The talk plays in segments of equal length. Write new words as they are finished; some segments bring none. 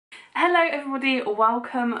Hello everybody,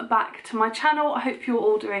 welcome back to my channel. I hope you're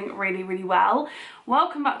all doing really well.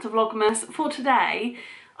 Welcome back to Vlogmas. For today,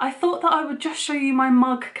 I thought that I would just show you my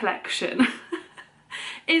mug collection.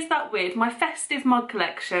 Is that weird? My festive mug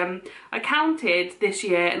collection. I counted this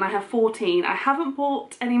year and I have 14. I haven't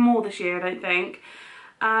bought any more this year, I don't think.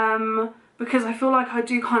 Because I feel like I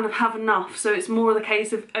do kind of have enough, so it's more the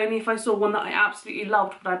case of only if I saw one that I absolutely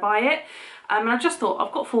loved would I buy it. And I just thought,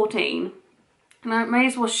 I've got 14. And I may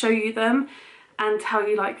as well show you them and tell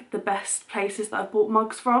you like the best places that I've bought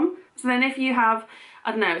mugs from. So then if you have, I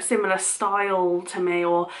don't know, a similar style to me,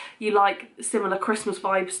 or you like similar Christmas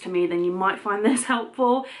vibes to me, then you might find this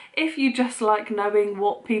helpful. If you just like knowing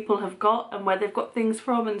what people have got and where they've got things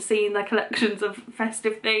from and seeing their collections of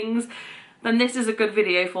festive things, then this is a good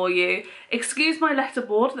video for you. Excuse my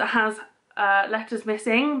letterboard that has letters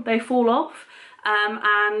missing, they fall off.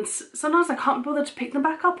 And sometimes I can't bother to pick them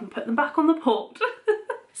back up and put them back on the board.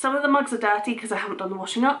 Some of the mugs are dirty because I haven't done the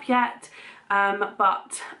washing up yet,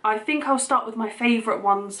 but I think I'll start with my favourite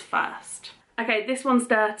ones first. Okay, this one's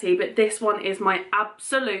dirty, but this one is my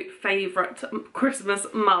absolute favourite Christmas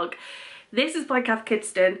mug. This is by Kath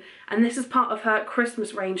Kidston, and this is part of her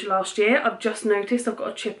Christmas range last year. I've just noticed I've got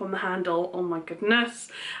a chip on the handle, oh my goodness.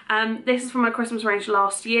 This is from my Christmas range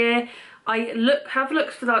last year. I have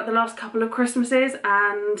looked for like the last couple of Christmases,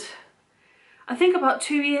 and I think about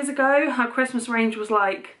 2 years ago her Christmas range was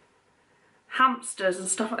like hamsters and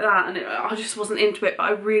stuff like that, and I just wasn't into it, but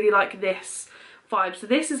I really like this vibe. So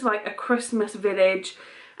this is like a Christmas village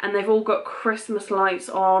and they've all got Christmas lights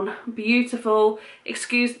on, beautiful.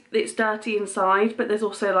 Excuse it's dirty inside, but there's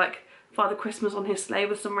also like Father Christmas on his sleigh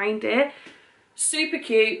with some reindeer. Super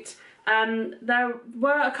cute. There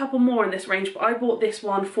were a couple more in this range, but I bought this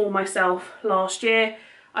one for myself last year.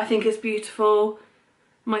 I think it's beautiful.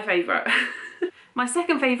 My favourite. My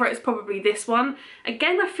second favourite is probably this one.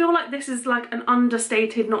 Again, I feel like this is like an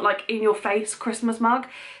understated, not like in your face Christmas mug.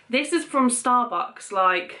 This is from Starbucks,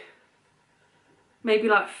 like maybe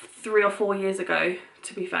like 3 or 4 years ago,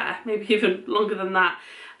 to be fair. Maybe even longer than that.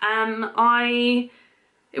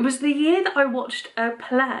 It was the year that I watched a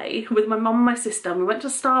play with my mum and my sister, and we went to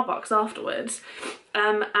Starbucks afterwards,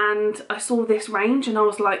 and I saw this range and I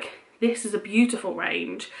was like, this is a beautiful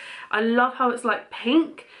range. I love how it's like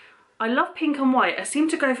pink. I love pink and white. I seem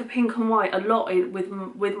to go for pink and white a lot with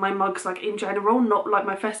my mugs, like in general, not like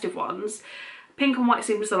my festive ones. Pink and white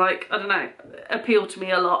seems to like, I don't know, appeal to me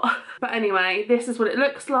a lot. But anyway, this is what it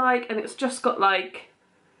looks like, and it's just got like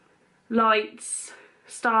lights,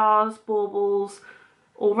 stars, baubles,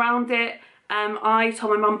 all round it. I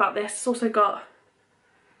told my mum about this. It's also got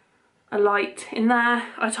a light in there.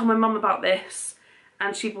 I told my mum about this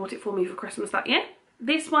and she bought it for me for Christmas that year.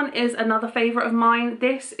 This one is another favourite of mine.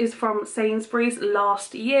 This is from Sainsbury's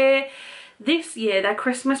last year. This year their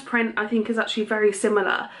Christmas print I think is actually very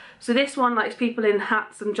similar. So this one likes people in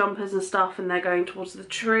hats and jumpers and stuff and they're going towards the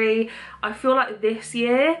tree. I feel like this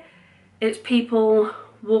year it's people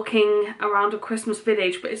walking around a Christmas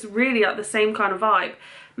village, but it's really like the same kind of vibe.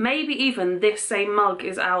 Maybe even this same mug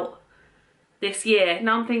is out this year.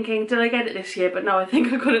 Now I'm thinking, did I get it this year? But no, I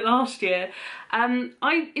think I got it last year.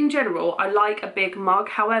 In general, I like a big mug.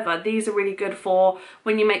 However, these are really good for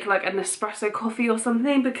when you make like an espresso coffee or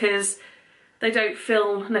something, because they don't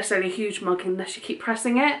fill necessarily a huge mug unless you keep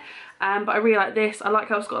pressing it. But I really like this. I like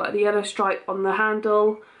how it's got like the yellow stripe on the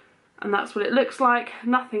handle, and that's what it looks like.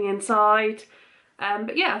 Nothing inside.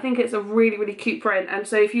 But yeah, I think it's a really cute print, and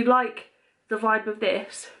so if you like the vibe of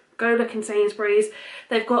this, go look in Sainsbury's.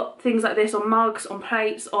 They've got things like this on mugs, on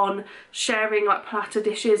plates, on sharing like platter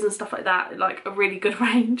dishes and stuff like that, like a really good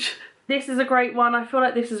range. This is a great one. I feel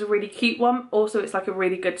like this is a really cute one. Also, it's like a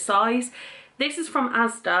really good size. This is from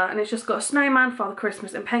Asda and it's just got a snowman, Father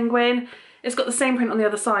Christmas and penguin. It's got the same print on the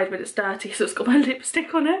other side, but it's dirty, so it's got my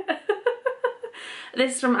lipstick on it.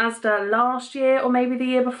 This is from Asda last year or maybe the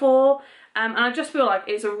year before. And I just feel like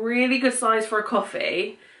it's a really good size for a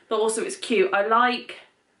coffee, but also it's cute. I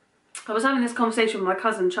was having this conversation with my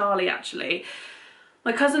cousin Charlie actually.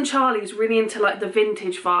 My cousin Charlie's really into like the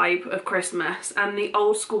vintage vibe of Christmas and the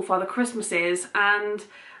old school Father Christmases, and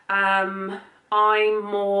I'm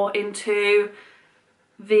more into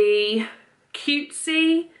the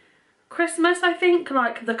cutesy Christmas, I think,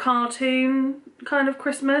 like the cartoon kind of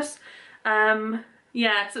Christmas.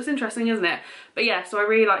 Yeah, so it's interesting, isn't it? But yeah, so I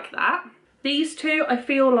really like that. These two I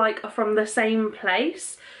feel like are from the same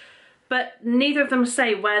place, but neither of them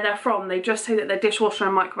say where they're from. They just say that they're dishwasher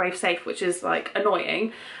and microwave safe, which is like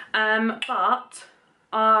annoying. But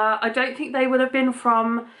I don't think they would have been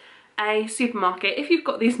from a supermarket. If you've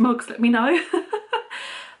got these mugs, let me know.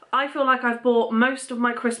 I feel like I've bought most of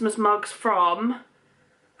my Christmas mugs from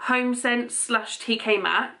Home Sense slash TK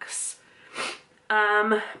Maxx.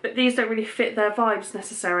 But these don't really fit their vibes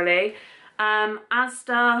necessarily.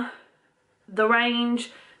 Asda, The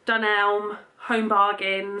Range, Dunelm, Home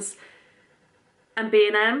Bargains and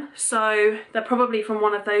B&M, so they're probably from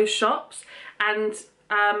one of those shops. And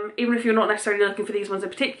even if you're not necessarily looking for these ones in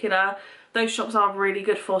particular, those shops are really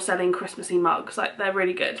good for selling Christmassy mugs. Like, they're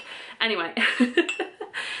really good. Anyway,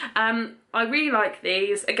 I really like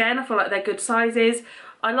these. Again, I feel like they're good sizes.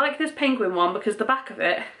 I like this penguin one because the back of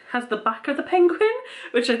it has the back of the penguin,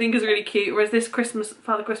 which I think is really cute, whereas this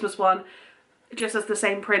Father Christmas one just has the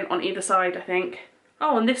same print on either side, I think.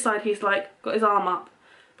 Oh, on this side he's like got his arm up,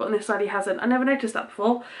 but on this side he hasn't. I never noticed that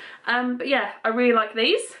before. But yeah, I really like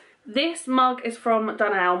these. This mug is from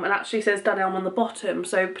Dunelm and actually says Dunelm on the bottom,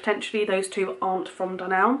 so potentially those two aren't from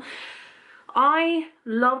Dunelm. I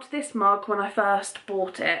loved this mug when I first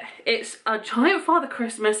bought it. It's a giant Father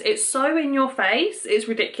Christmas. It's so in your face, it's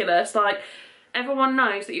ridiculous. Like, everyone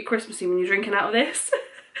knows that you're Christmassy when you're drinking out of this.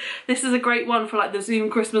 This is a great one for like the Zoom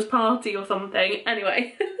Christmas party or something.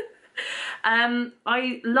 Anyway,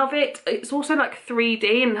 I love it. It's also like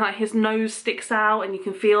 3D and like his nose sticks out and you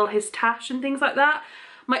can feel his tash and things like that.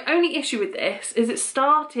 My only issue with this is it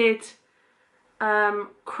started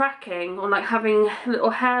cracking, or like having little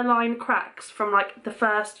hairline cracks from like the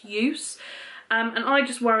first use, and I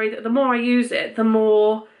just worry that the more I use it, the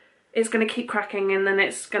more it's going to keep cracking and then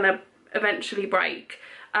it's going to eventually break.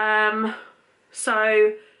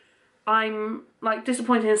 So I'm like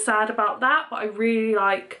disappointed and sad about that, but I really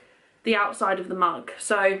like the outside of the mug.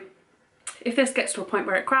 So if this gets to a point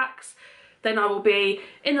where it cracks, then I will be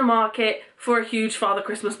in the market for a huge Father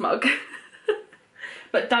Christmas mug.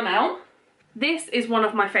 But Dunelm. This is one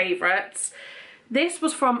of my favourites. This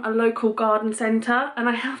was from a local garden centre, and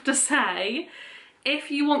I have to say,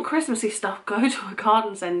 if you want Christmassy stuff, go to a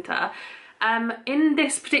garden centre. In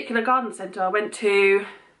this particular garden centre I went to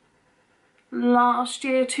last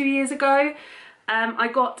year, 2 years ago, I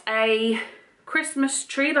got a Christmas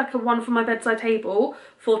tree, like a one for my bedside table,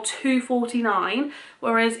 for £2.49,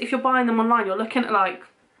 whereas if you're buying them online you're looking at like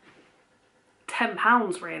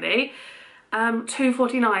 £10 really.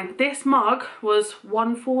 £2.49. This mug was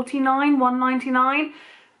 £1.49, £1.99,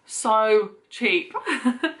 so cheap.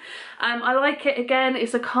 I like it. Again,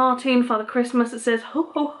 it's a cartoon Father Christmas. It says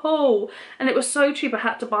ho ho ho, and it was so cheap I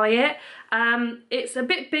had to buy it. It's a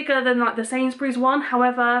bit bigger than like the Sainsbury's one,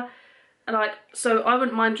 however, like, so I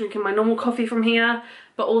wouldn't mind drinking my normal coffee from here,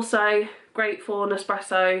 but also great for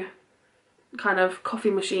Nespresso kind of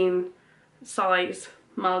coffee machine size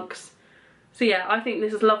mugs. So yeah, I think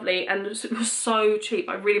this is lovely and it was so cheap.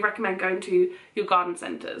 I really recommend going to your garden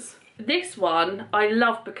centres. This one I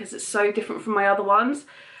love because it's so different from my other ones,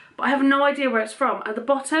 but I have no idea where it's from. At the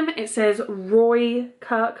bottom it says Roy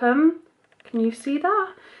Kirkham. Can you see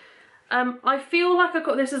that? I feel like I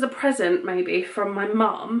got this as a present maybe from my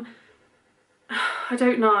mum. I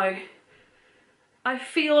don't know. I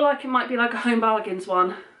feel like it might be like a Home Bargains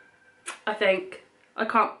one, I think. I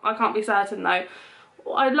can't be certain though.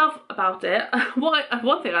 What I love about it,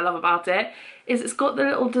 one thing I love about it is it's got the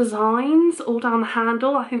little designs all down the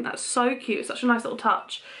handle. I think that's so cute. It's such a nice little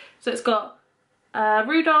touch. So it's got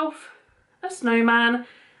Rudolph, a snowman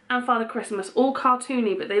and Father Christmas, all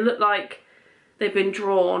cartoony, but they look like they've been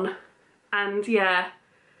drawn. And yeah,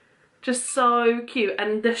 just so cute.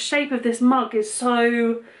 And the shape of this mug is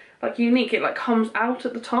so like unique. It like comes out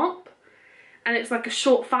at the top and it's like a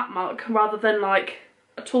short fat mug rather than like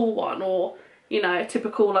a tall one, or you know, a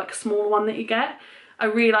typical like small one that you get. I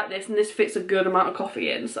really like this, and this fits a good amount of coffee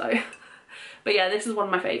in, so. But yeah, this is one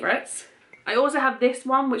of my favourites. I also have this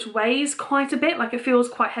one which weighs quite a bit, like it feels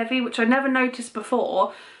quite heavy, which I never noticed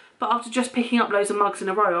before, but after just picking up loads of mugs in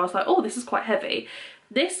a row I was like, oh, this is quite heavy.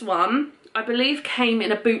 This one I believe came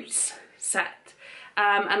in a Boots set,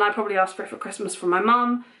 and I probably asked for it for Christmas from my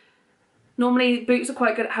mum. Normally Boots are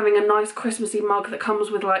quite good at having a nice Christmassy mug that comes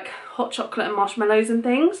with like hot chocolate and marshmallows and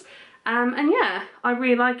things. And yeah, I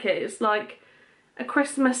really like it. It's like a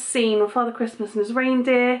Christmas scene with Father Christmas and his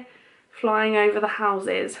reindeer flying over the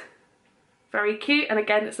houses. Very cute, and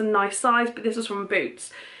again it's a nice size, but this is from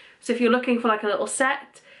Boots. So if you're looking for like a little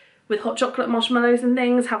set with hot chocolate marshmallows and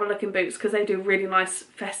things, have a look in Boots because they do really nice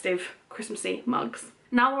festive Christmassy mugs.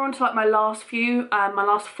 Now we're on to like my last few, my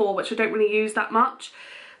last four, which I don't really use that much.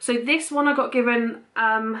 So this one I got given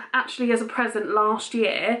actually as a present last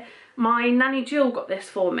year. My Nanny Jill got this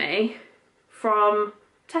for me from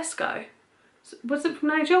Tesco. Was it from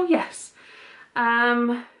Nanny Jill? Yes.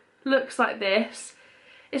 Looks like this.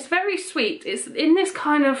 It's very sweet. It's in this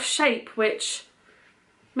kind of shape which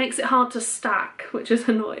makes it hard to stack, which is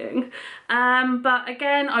annoying. But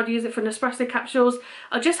again, I'd use it for Nespresso capsules.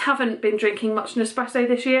 I just haven't been drinking much Nespresso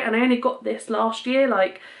this year, and I only got this last year.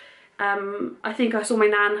 Like, I think I saw my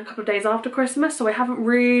nan a couple of days after Christmas, so I haven't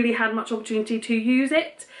really had much opportunity to use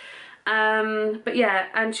it. But yeah,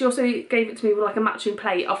 and she also gave it to me with like a matching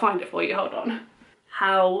plate. I'll find it for you, hold on.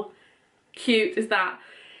 How cute is that?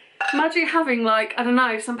 Imagine having like, I don't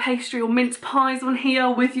know, some pastry or mince pies on here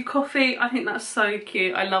with your coffee. I think that's so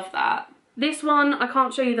cute. I love that. This one, I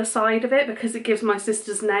can't show you the side of it because it gives my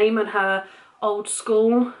sister's name and her old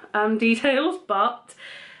school details, but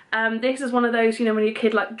this is one of those, you know, when your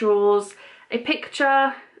kid like draws a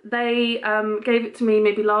picture. They gave it to me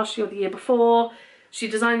maybe last year or the year before. She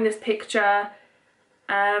designed this picture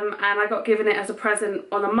and I got given it as a present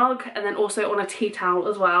on a mug and then also on a tea towel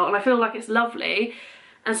as well, and I feel like it's lovely.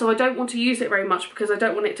 And so I don't want to use it very much because I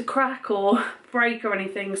don't want it to crack or break or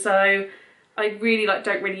anything, so I really like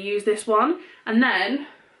don't really use this one. And then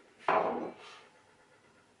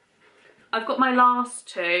I've got my last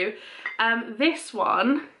two. This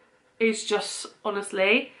one is just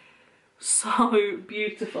honestly so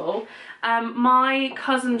beautiful. My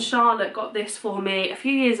cousin Charlotte got this for me a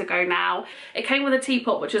few years ago now. It came with a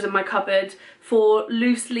teapot, which is in my cupboard, for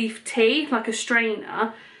loose leaf tea, like a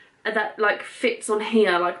strainer that like fits on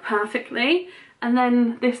here like perfectly, and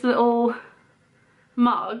then this little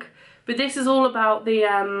mug. But this is all about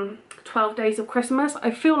the 12 Days of Christmas.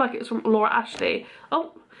 I feel like it's from Laura Ashley.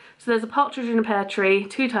 Oh, so there's a partridge in a pear tree,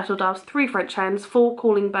 2 turtle doves, 3 French hens, 4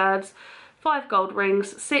 calling birds, 5 gold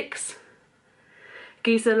rings, 6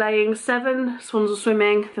 geese are laying, 7 swans are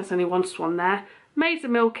swimming, there's only 1 swan there, maids are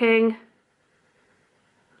milking,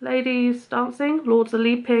 ladies dancing, lords are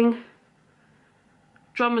leaping,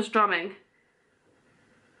 drummers drumming.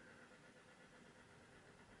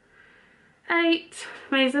 8,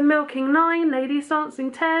 maids are milking, 9, ladies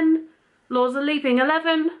dancing, 10, lords are leaping,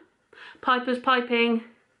 11, pipers piping,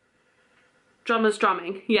 drummers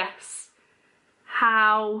drumming. Yes.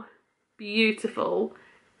 How beautiful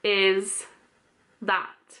is that?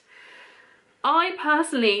 I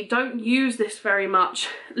personally don't use this very much.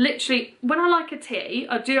 Literally, when I like a tea,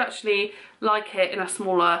 I do actually like it in a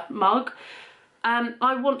smaller mug.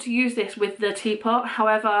 I want to use this with the teapot,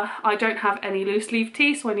 however I don't have any loose leaf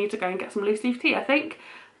tea, so I need to go and get some loose leaf tea, I think.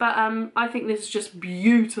 But I think this is just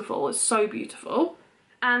beautiful. It's so beautiful.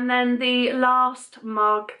 And then the last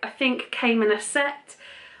mug I think came in a set.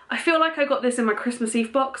 I feel like I got this in my Christmas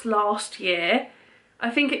Eve box last year. I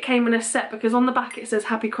think it came in a set because on the back it says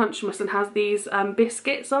Happy Crunchmas and has these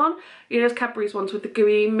biscuits on. You know, those Cadbury's ones with the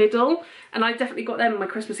gooey middle. And I definitely got them in my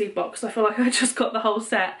Christmas Eve box. So I feel like I just got the whole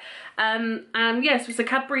set. And yes, it's a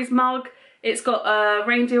Cadbury's mug. It's got a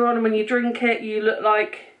reindeer on, and when you drink it you look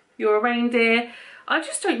like you're a reindeer. I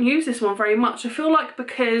just don't use this one very much. I feel like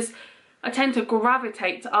because I tend to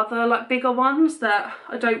gravitate to other like bigger ones that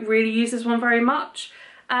I don't really use this one very much.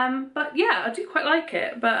 But yeah, I do quite like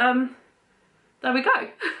it. But there we go.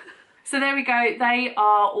 So there we go. They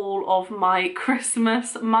are all of my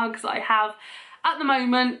Christmas mugs that I have at the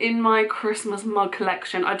moment in my Christmas mug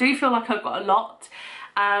collection. I do feel like I've got a lot.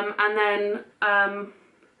 And then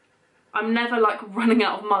I'm never like running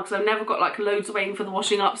out of mugs. I've never got like loads waiting for the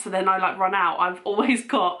washing up, so then I like run out. I've always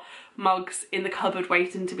got mugs in the cupboard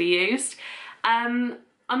waiting to be used.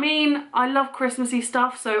 I mean, I love Christmassy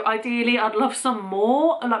stuff, so ideally I'd love some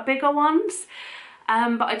more, like bigger ones.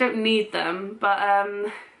 But I don't need them. But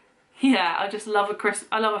yeah, I just love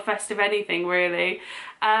a festive anything really.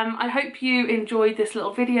 I hope you enjoyed this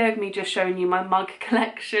little video of me just showing you my mug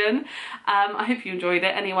collection. I hope you enjoyed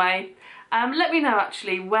it anyway. Let me know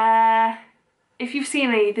actually if you've seen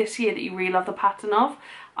any this year that you really love the pattern of.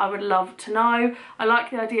 I would love to know. I like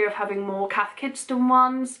the idea of having more Cath Kidston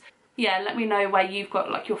ones. Yeah, let me know where you've got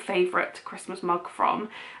like your favourite Christmas mug from,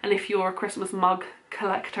 and if you're a Christmas mug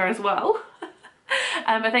collector as well.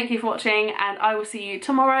 But thank you for watching, and I will see you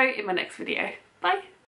tomorrow in my next video. Bye!